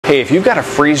Hey, if you've got a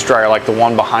freeze dryer like the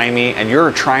one behind me and you're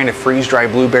trying to freeze dry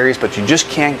blueberries but you just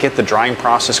can't get the drying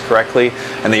process correctly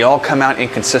and they all come out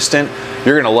inconsistent,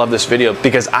 you're gonna love this video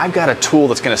because I've got a tool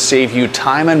that's gonna save you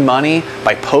time and money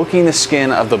by poking the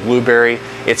skin of the blueberry.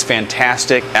 It's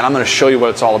fantastic and I'm gonna show you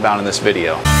what it's all about in this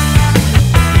video.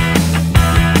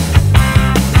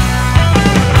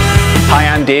 Hi,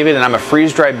 I'm David and I'm a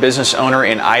freeze-dry business owner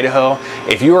in Idaho.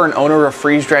 If you are an owner of a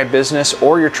freeze-dry business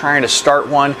or you're trying to start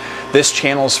one, this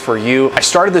channel is for you. I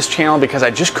started this channel because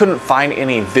I just couldn't find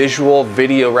any visual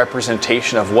video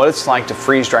representation of what it's like to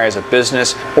freeze-dry as a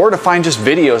business, or to find just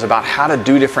videos about how to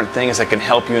do different things that can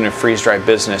help you in a freeze-dry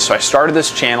business. So I started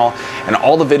this channel and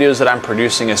all the videos that I'm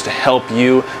producing is to help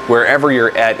you wherever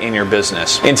you're at in your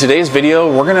business. In today's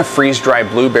video, we're gonna freeze-dry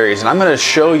blueberries and I'm gonna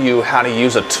show you how to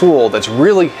use a tool that's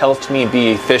really helped me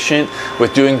be efficient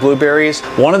with doing blueberries.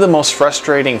 One of the most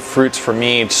frustrating fruits for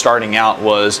me starting out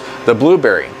was the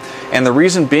blueberry. And the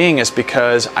reason being is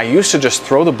because I used to just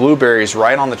throw the blueberries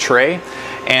right on the tray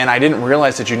and I didn't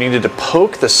realize that you needed to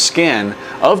poke the skin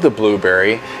of the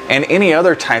blueberry and any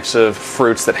other types of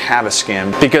fruits that have a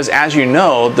skin, because as you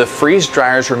know, the freeze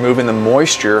dryer is removing the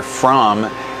moisture from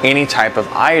any type of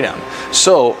item.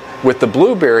 So with the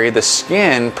blueberry, the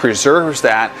skin preserves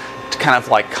that kind of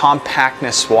like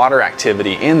compactness water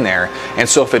activity in there, and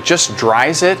so if it just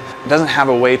dries it doesn't have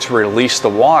a way to release the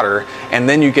water, and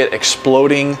then you get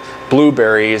exploding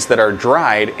blueberries that are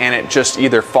dried and it just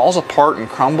either falls apart and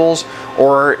crumbles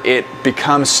or it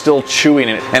becomes still chewy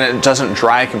and it doesn't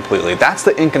dry completely. That's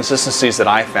the inconsistencies that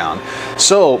I found.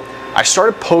 So I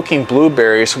started poking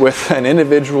blueberries with an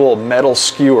individual metal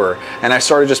skewer and I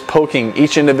started just poking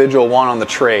each individual one on the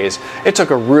trays. It took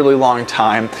a really long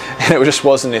time and it just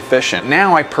wasn't efficient.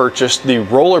 Now I purchased the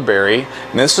Rollerberry,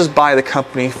 and this is by the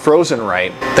company Frozen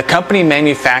Right. The company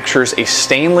manufactures a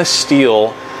stainless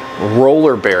steel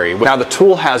Rollerberry. Now the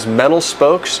tool has metal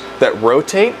spokes that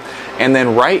rotate, and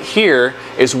then right here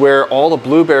is where all the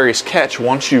blueberries catch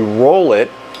once you roll it,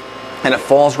 and it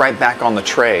falls right back on the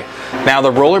tray. Now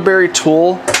the Rollerberry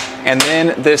tool and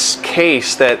then this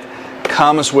case that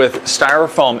comes with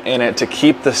styrofoam in it to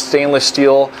keep the stainless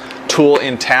steel tool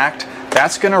intact,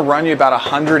 that's gonna run you about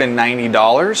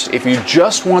 $190. If you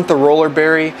just want the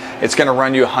Rollerberry, it's gonna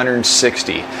run you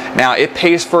 $160. Now it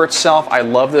pays for itself. I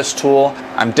love this tool.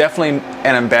 I'm definitely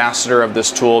an ambassador of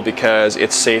this tool because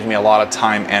it's saved me a lot of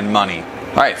time and money.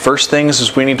 All right, first things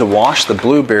is we need to wash the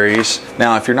blueberries.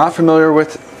 Now if you're not familiar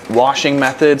with washing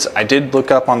methods, I did look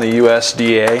up on the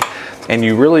USDA, and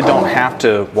you really don't have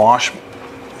to wash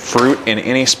fruit in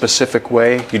any specific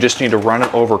way. You just need to run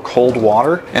it over cold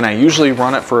water, and I usually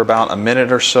run it for about a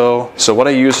minute or so. So what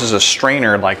I use is a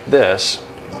strainer like this,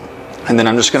 and then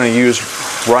I'm just going to use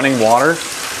running water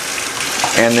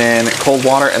and then cold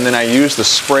water, and then I use the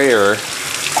sprayer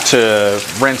to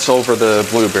rinse over the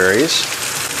blueberries.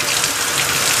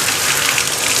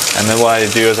 And then what I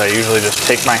do is I usually just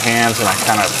take my hands and I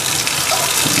kind of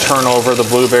turn over the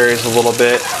blueberries a little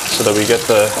bit so that we get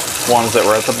the ones that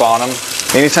were at the bottom.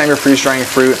 Anytime you're freeze drying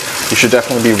fruit, you should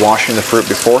definitely be washing the fruit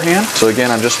beforehand. So again,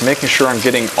 I'm just making sure I'm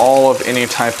getting all of any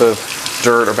type of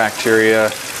dirt or bacteria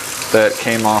that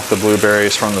came off the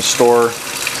blueberries from the store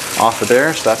off of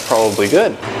there, so that's probably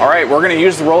good. All right, we're gonna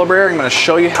use the Rollerberry. I'm gonna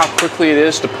show you how quickly it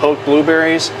is to poke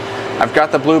blueberries. I've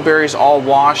got the blueberries all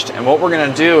washed, and what we're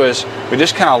gonna do is we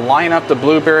just kind of line up the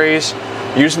blueberries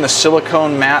using the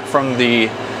silicone mat from the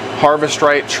Harvest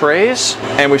Right trays,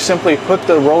 and we simply put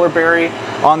the Rollerberry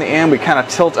on the end. We kind of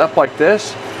tilt up like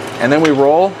this, and then we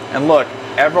roll, and look,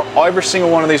 every single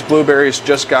one of these blueberries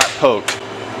just got poked,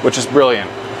 which is brilliant.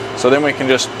 So then we can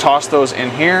just toss those in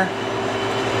here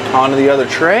onto the other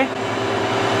tray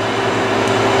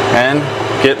and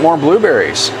get more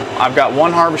blueberries. I've got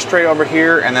one harvest tray over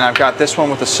here, and then I've got this one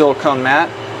with the silicone mat.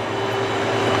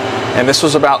 And this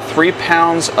was about 3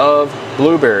 pounds of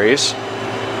blueberries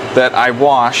that I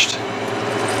washed.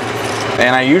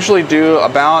 And I usually do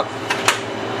about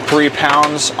 3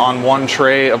 pounds on one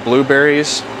tray of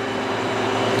blueberries.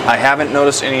 I haven't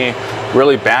noticed any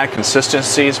really bad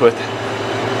consistencies with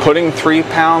putting 3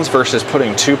 pounds versus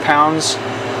putting 2 pounds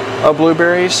of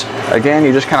blueberries. Again,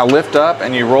 you just kind of lift up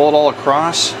and you roll it all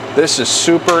across. This is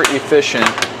super efficient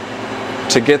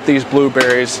to get these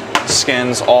blueberries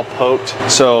skins all poked.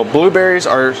 So blueberries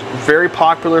are very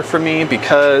popular for me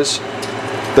because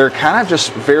they're kind of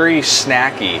just very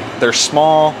snacky. They're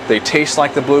small, they taste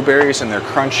like the blueberries, and they're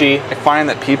crunchy. I find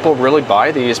that people really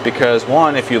buy these because,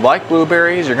 one, if you like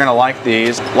blueberries, you're gonna like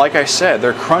these. Like I said,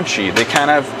 they're crunchy. They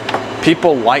kind of,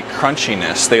 people like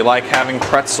crunchiness. They like having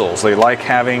pretzels. They like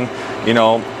having, you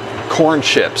know, corn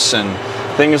chips and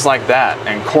things like that,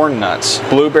 and corn nuts.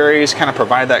 Blueberries kind of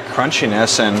provide that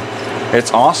crunchiness, and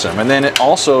it's awesome. And then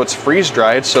it's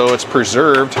freeze-dried, so it's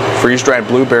preserved. Freeze-dried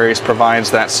blueberries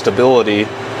provides that stability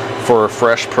for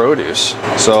fresh produce.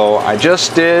 So I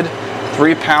just did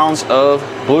 3 pounds of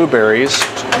blueberries.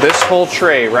 This whole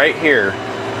tray right here,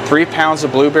 3 pounds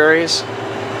of blueberries.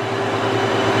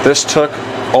 This took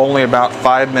only about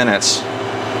 5 minutes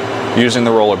using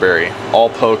the roller berry, all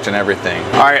poked and everything.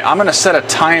 All right, I'm gonna set a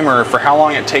timer for how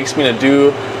long it takes me to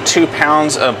do 2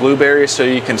 pounds of blueberries so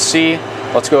you can see.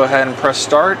 Let's go ahead and press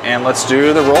start, and let's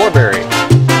do the roller berry.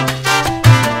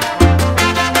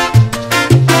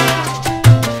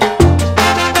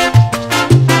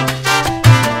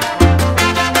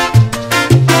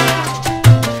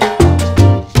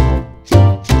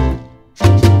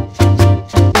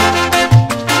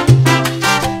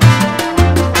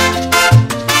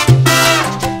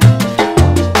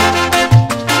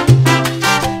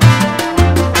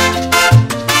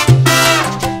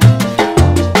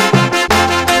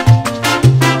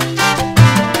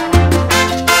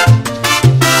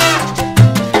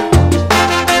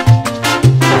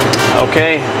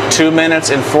 Okay, 2 minutes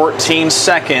and 14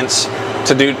 seconds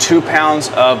to do 2 pounds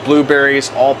of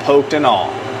blueberries, all poked and all.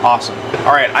 Awesome.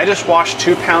 All right, I just washed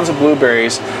 2 pounds of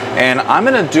blueberries, and I'm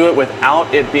gonna do it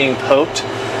without it being poked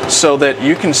so that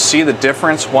you can see the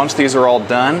difference once these are all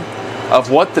done of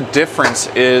what the difference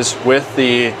is with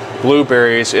the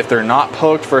blueberries if they're not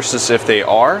poked versus if they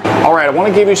are. All right, I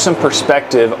wanna give you some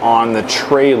perspective on the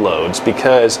tray loads,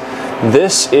 because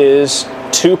this is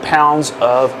 2 pounds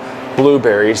of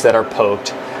blueberries that are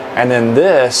poked, and then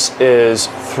this is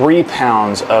 3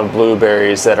 pounds of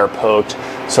blueberries that are poked,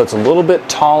 so it's a little bit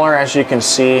taller, as you can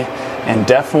see, and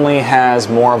definitely has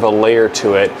more of a layer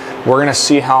to it. We're going to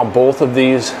see how both of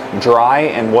these dry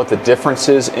and what the difference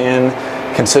is in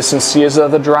consistency is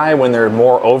of the dry when they're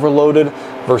more overloaded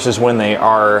versus when they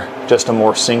are just a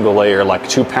more single layer, like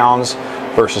 2 pounds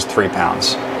versus 3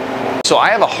 pounds. So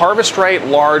I have a Harvest Right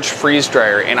large freeze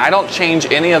dryer, and I don't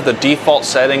change any of the default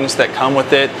settings that come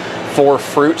with it for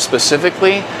fruit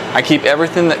specifically. I keep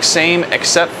everything the same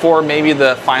except for maybe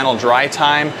the final dry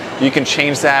time. You can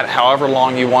change that however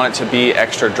long you want it to be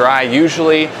extra dry.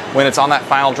 Usually when it's on that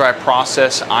final dry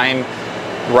process, I'm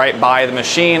right by the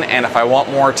machine, and if I want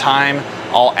more time,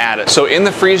 I'll add it. So in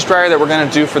the freeze dryer that we're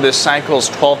gonna do for this cycle is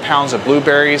 12 pounds of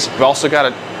blueberries. We've also got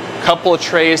a couple of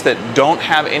trays that don't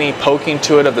have any poking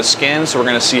to it of the skin, so we're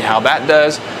going to see how that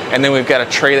does. And then we've got a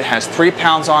tray that has 3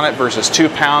 pounds on it versus 2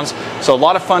 pounds. So a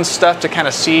lot of fun stuff to kind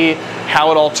of see how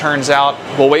it all turns out.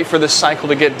 We'll wait for this cycle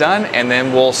to get done, and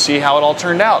then we'll see how it all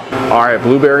turned out. All right,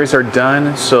 blueberries are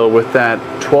done. So with that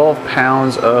 12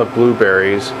 pounds of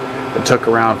blueberries, it took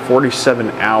around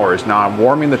 47 hours. Now I'm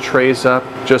warming the trays up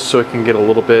just so it can get a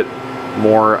little bit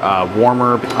more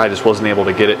warmer. I just wasn't able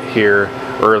to get it here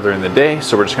earlier in the day,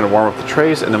 so we're just going to warm up the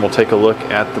trays, and then we'll take a look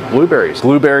at the blueberries.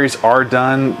 Blueberries are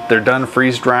done. They're done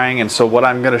freeze drying, and so what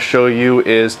I'm going to show you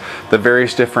is the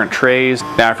various different trays.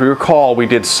 Now, if you recall, we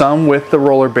did some with the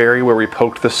roller berry where we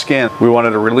poked the skin. We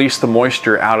wanted to release the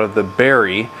moisture out of the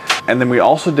berry, and then we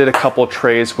also did a couple of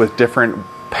trays with different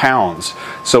pounds.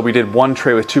 So we did 1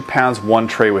 tray with 2 pounds, 1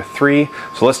 tray with 3.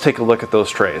 So let's take a look at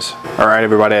those trays. All right,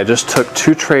 everybody, I just took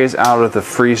 2 trays out of the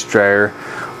freeze dryer.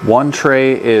 1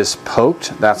 tray is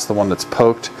poked. That's the one that's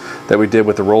poked that we did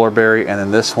with the roller berry, and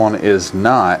then this one is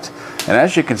not. And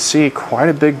as you can see, quite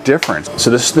a big difference.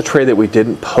 So this is the tray that we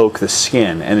didn't poke the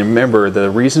skin. And remember, the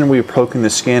reason we were poking the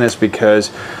skin is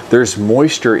because there's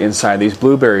moisture inside these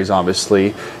blueberries,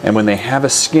 obviously. And when they have a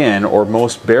skin, or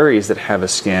most berries that have a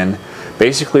skin,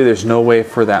 basically there's no way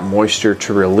for that moisture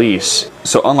to release.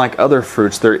 So unlike other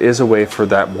fruits, there is a way for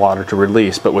that water to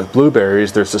release. But with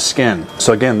blueberries, there's a skin.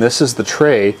 So again, this is the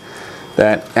tray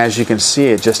that, as you can see,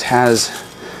 it just has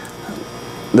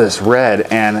this red,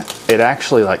 and it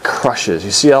actually like crushes.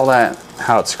 You see all that,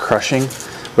 how it's crushing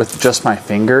with just my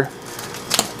finger?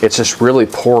 It's just really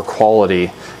poor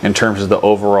quality in terms of the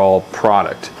overall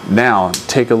product. Now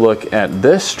take a look at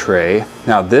this tray.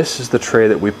 Now this is the tray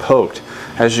that we poked.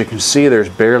 As you can see, there's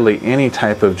barely any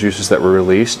type of juices that were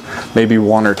released, maybe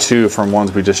 1 or 2 from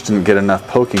ones we just didn't get enough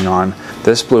poking on.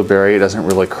 This blueberry doesn't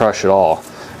really crush at all.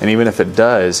 And even if it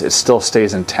does, it still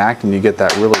stays intact, and you get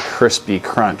that really crispy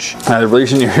crunch. Now, the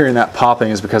reason you're hearing that popping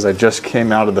is because I just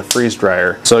came out of the freeze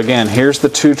dryer. So again, here's the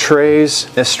 2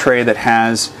 trays. This tray that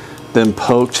has them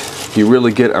poked, you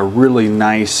really get a really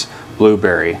nice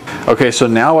blueberry. Okay, so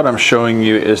now what I'm showing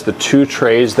you is the 2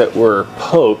 trays that were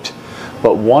poked,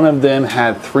 but one of them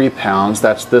had 3 pounds.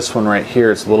 That's this one right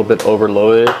here. It's a little bit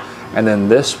overloaded. And then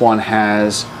this one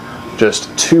has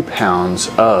just 2 pounds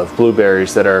of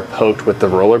blueberries that are poked with the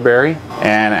roller berry.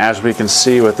 And as we can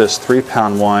see with this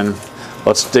 3-pound one,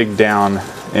 let's dig down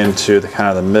into the kind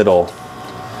of the middle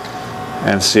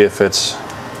and see if it's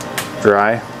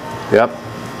dry. Yep,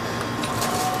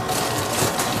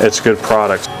 it's good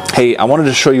product. Hey, I wanted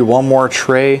to show you one more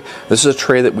tray. This is a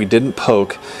tray that we didn't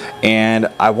poke, and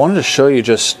I wanted to show you,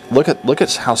 just look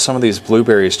at how some of these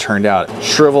blueberries turned out.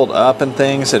 Shriveled up and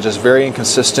things, and just very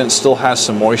inconsistent, still has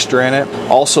some moisture in it.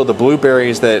 Also, the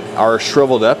blueberries that are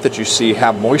shriveled up that you see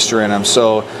have moisture in them,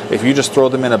 so if you just throw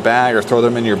them in a bag or throw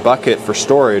them in your bucket for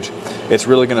storage, it's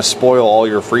really gonna spoil all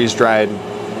your freeze-dried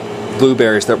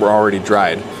blueberries that were already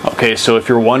dried. Okay, so if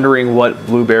you're wondering what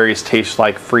blueberries taste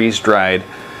like freeze-dried,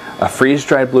 a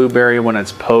freeze-dried blueberry, when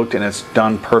it's poked and it's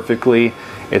done perfectly,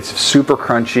 it's super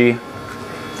crunchy.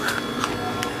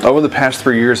 Over the past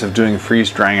 3 years of doing freeze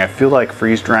drying, I feel like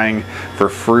freeze drying for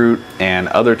fruit and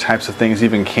other types of things,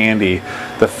 even candy,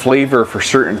 the flavor for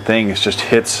certain things just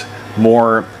hits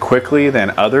more quickly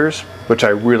than others, which I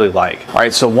really like. All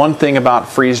right, so one thing about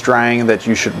freeze drying that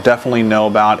you should definitely know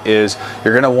about is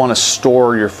you're gonna wanna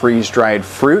store your freeze dried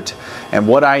fruit. And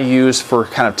what I use for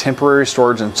kind of temporary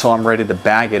storage until I'm ready to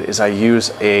bag it is I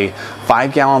use a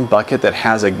 5-gallon bucket that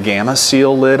has a Gamma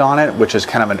Seal lid on it, which is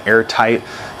kind of an airtight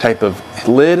type of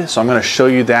lid. So I'm gonna show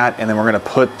you that, and then we're gonna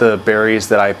put the berries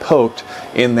that I poked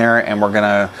in there, and we're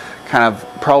gonna kind of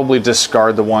probably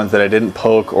discard the ones that I didn't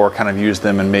poke, or kind of use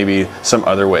them in maybe some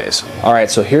other ways. All right,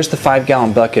 so here's the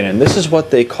 5-gallon bucket, and this is what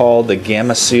they call the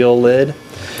Gamma Seal lid.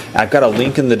 I've got a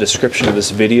link in the description of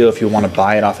this video if you want to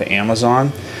buy it off of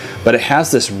Amazon. But it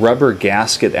has this rubber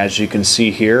gasket, as you can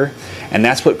see here, and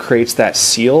that's what creates that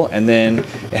seal. And then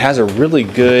it has a really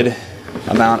good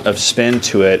amount of spin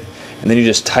to it, and then you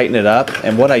just tighten it up.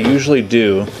 And what I usually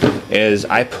do is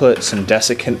I put some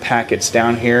desiccant packets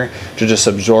down here to just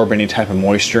absorb any type of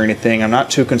moisture or anything. I'm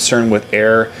not too concerned with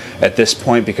air at this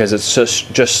point because it's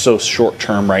just so short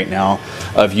term right now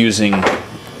of using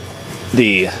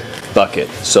the bucket.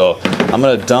 So I'm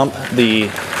gonna dump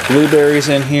the blueberries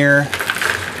in here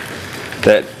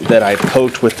that I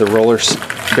poked with the roller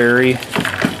berry.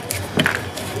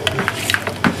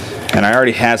 And I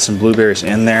already had some blueberries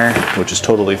in there, which is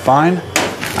totally fine.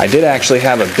 I did actually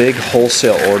have a big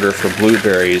wholesale order for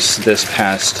blueberries this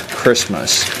past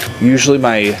Christmas. Usually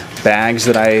my bags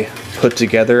that I put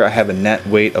together, I have a net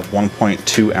weight of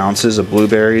 1.2 ounces of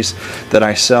blueberries that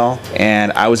I sell.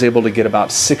 And I was able to get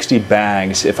about 60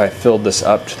 bags if I filled this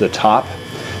up to the top.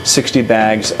 60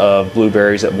 bags of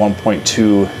blueberries at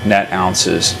 1.2 net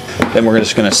ounces. Then we're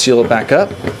just gonna seal it back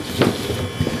up.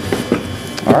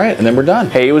 All right, and then we're done.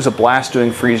 Hey, it was a blast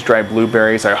doing freeze-dried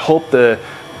blueberries. I hope the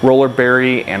roller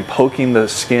berry and poking the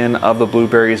skin of the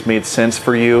blueberries made sense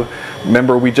for you.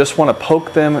 Remember, we just want to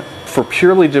poke them for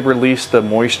purely to release the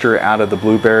moisture out of the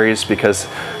blueberries, because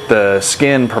the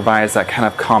skin provides that kind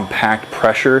of compact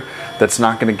pressure that's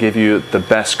not going to give you the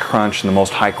best crunch and the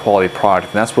most high quality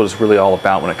product. And that's what it's really all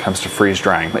about when it comes to freeze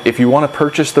drying. If you want to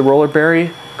purchase the roller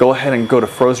berry, go ahead and go to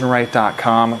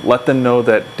frozenright.com. Let them know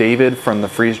that David from the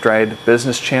Freeze Dried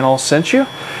Business channel sent you.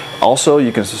 Also,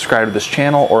 you can subscribe to this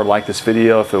channel or like this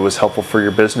video if it was helpful for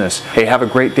your business. Hey, have a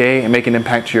great day and make an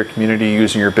impact to your community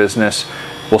using your business.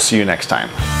 We'll see you next time.